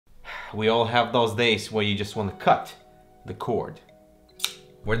we all have those days where you just want to cut the cord,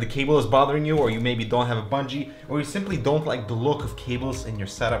 where the cable is bothering you, or you maybe don't have a bungee, or you simply don't like the look of cables in your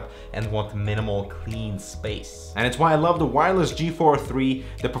setup and want minimal clean space. And it's why I love the wireless G403.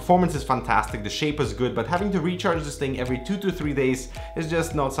 The performance is fantastic, the shape is good, but having to recharge this thing every 2 to 3 days is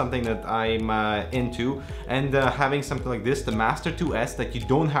just not something that I'm into. And having something like this, the Master 2S, that you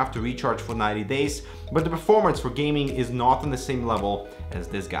don't have to recharge for 90 days, but the performance for gaming is not on the same level as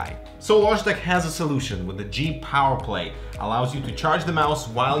this guy. So Logitech has a solution with the G PowerPlay. Allows you to charge the mouse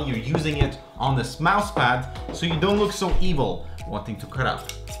while you're using it on this mouse pad, so you don't look so evil wanting to cut up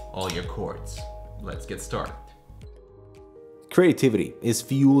all your cords. Let's get started. Creativity is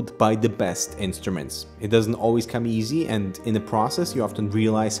fueled by the best instruments. It doesn't always come easy, and in the process you often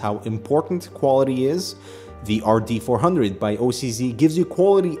realize how important quality is. The RD400 by OCZ gives you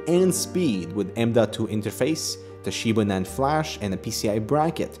quality and speed with M.2 interface, Toshiba NAND flash, and a PCI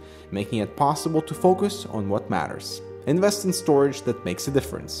bracket, making it possible to focus on what matters. Invest in storage that makes a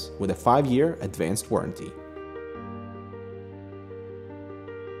difference with a 5-year advanced warranty.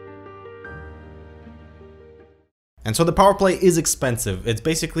 And so the PowerPlay is expensive. It's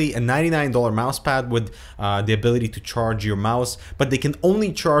basically a $99 mousepad with the ability to charge your mouse, but they can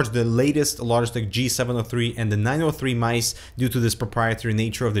only charge the latest Logitech G703 and the 903 mice due to this proprietary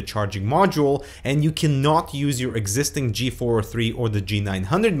nature of the charging module, and you cannot use your existing G403 or the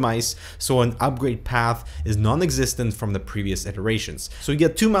G900 mice, so an upgrade path is non-existent from the previous iterations. So you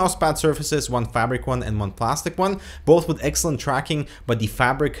get 2 mousepad surfaces, one fabric one and one plastic one, both with excellent tracking, but the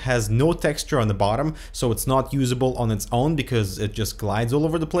fabric has no texture on the bottom, so it's not usable on its own because it just glides all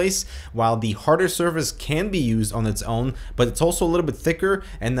over the place, while the harder surface can be used on its own, but it's also a little bit thicker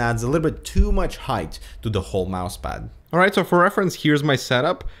and adds a little bit too much height to the whole mousepad. Alright, so for reference, here's my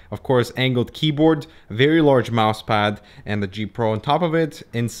setup. Of course, angled keyboard, very large mousepad, and the G Pro on top of it,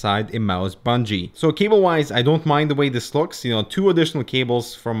 inside a mouse bungee. So cable-wise, I don't mind the way this looks. You know, 2 additional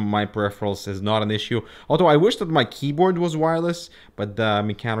cables from my peripherals is not an issue. Although I wish that my keyboard was wireless, but the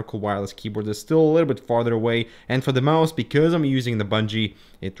mechanical wireless keyboard is still a little bit farther away. And for the mouse, because I'm using the bungee,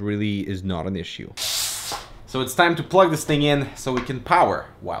 it really is not an issue. So it's time to plug this thing in so we can power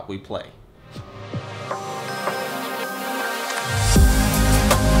while we play.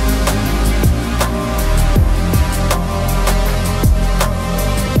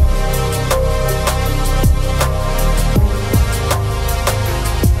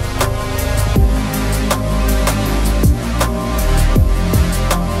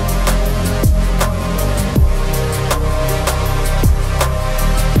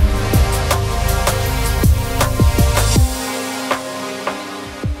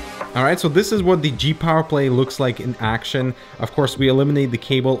 Alright, so this is what the G PowerPlay looks like in action. Of course, we eliminate the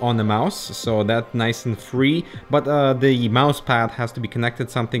cable on the mouse, so that's nice and free, but the mouse pad has to be connected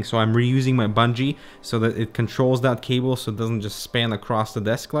to something, so I'm reusing my bungee so that it controls that cable so it doesn't just span across the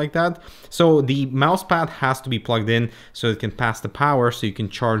desk like that. So the mouse pad has to be plugged in so it can pass the power so you can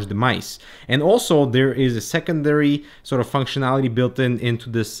charge the mice. And also there is a secondary sort of functionality built into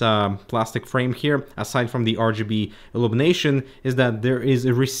this plastic frame here, aside from the RGB illumination, is that there is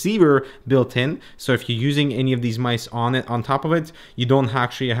a receiver built in. So if you're using any of these mice on top of it, you don't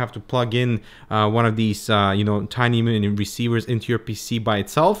actually have to plug in one of these you know, tiny mini receivers into your PC by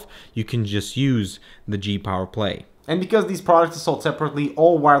itself. You can just use the G PowerPlay. And because these products are sold separately,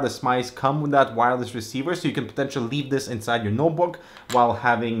 all wireless mice come with that wireless receiver, so you can potentially leave this inside your notebook while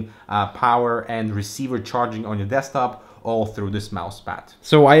having power and receiver charging on your desktop all through this mouse pad.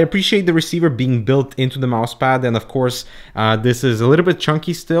 So I appreciate the receiver being built into the mouse pad, and of course this is a little bit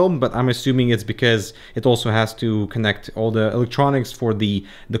chunky still, but I'm assuming it's because it also has to connect all the electronics for the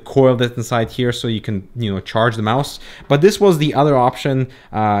coil that's inside here, so you can, you know, charge the mouse. But this was the other option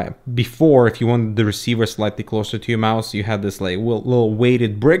before. If you wanted the receiver slightly closer to your mouse, you had this like little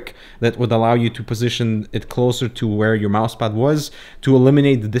weighted brick that would allow you to position it closer to where your mouse pad was to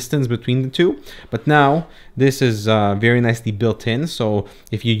eliminate the distance between the two. But now this is very nicely built in, so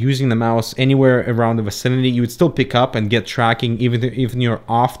if you're using the mouse anywhere around the vicinity, you would still pick up and get tracking even you're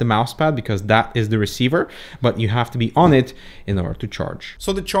off the mouse pad, because that is the receiver, but you have to be on it in order to charge.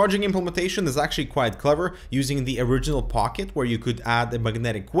 So the charging implementation is actually quite clever, using the original pocket where you could add a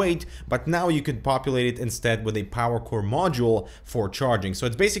magnetic weight, but now you could populate it instead with a power core module for charging. So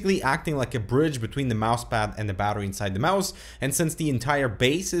it's basically acting like a bridge between the mouse pad and the battery inside the mouse, and since the entire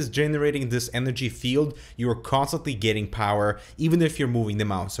base is generating this energy field, you're constantly getting getting power even if you're moving the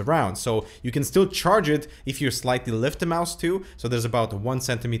mouse around. So you can still charge it if you slightly lift the mouse too. So there's about a 1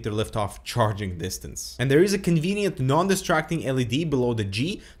 centimeter lift off charging distance. And there is a convenient non-distracting LED below the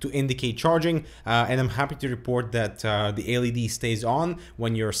G to indicate charging. And I'm happy to report that the LED stays on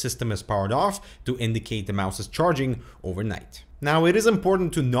when your system is powered off to indicate the mouse is charging overnight. Now, it is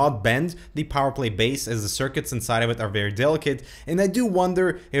important to not bend the PowerPlay base as the circuits inside of it are very delicate, and I do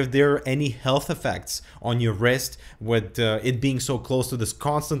wonder if there are any health effects on your wrist with it being so close to this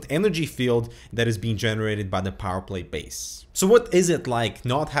constant energy field that is being generated by the PowerPlay base. So what is it like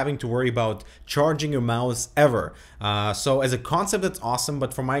not having to worry about charging your mouse ever? So as a concept, it's awesome,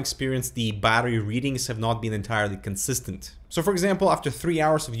 but from my experience, the battery readings have not been entirely consistent. So for example, after 3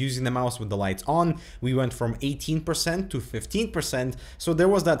 hours of using the mouse with the lights on, we went from 18% to 15%. So there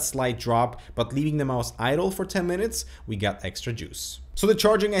was that slight drop, but leaving the mouse idle for 10 minutes, we got extra juice. So the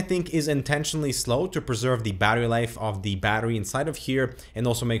charging, I think, is intentionally slow to preserve the battery life of the battery inside of here and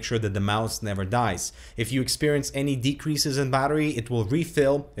also make sure that the mouse never dies. If you experience any decreases in battery, it will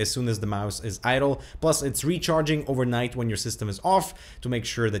refill as soon as the mouse is idle. Plus, it's recharging overnight when your system is off to make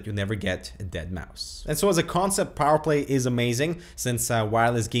sure that you never get a dead mouse. And so as a concept, PowerPlay is amazing since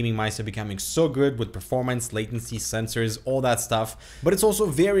wireless gaming mice are becoming so good with performance, latency, sensors, all that stuff. But it's also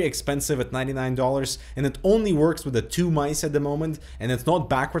very expensive at $99, and it only works with the 2 mice at the moment, and it's not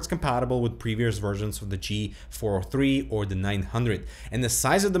backwards compatible with previous versions of the G403 or the 900. And the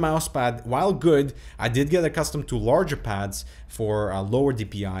size of the mouse pad, while good, I did get accustomed to larger pads for lower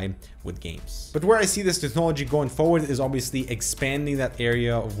DPI with games. But where I see this technology going forward is obviously expanding that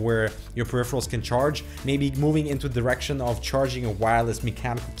area of where your peripherals can charge, maybe moving into the direction of charging a wireless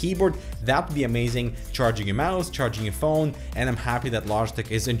mechanical keyboard. That would be amazing. Charging your mouse, charging your phone, and I'm happy that Logitech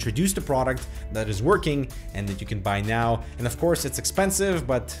has introduced a product that is working and that you can buy now. And of course, it's expensive,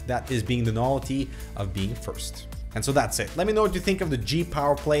 but that is being the novelty of being first. And so that's it. Let me know what you think of the G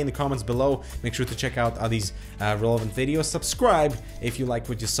PowerPlay in the comments below. Make sure to check out these relevant videos. Subscribe if you like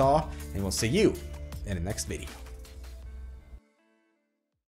what you saw, and we'll see you in the next video.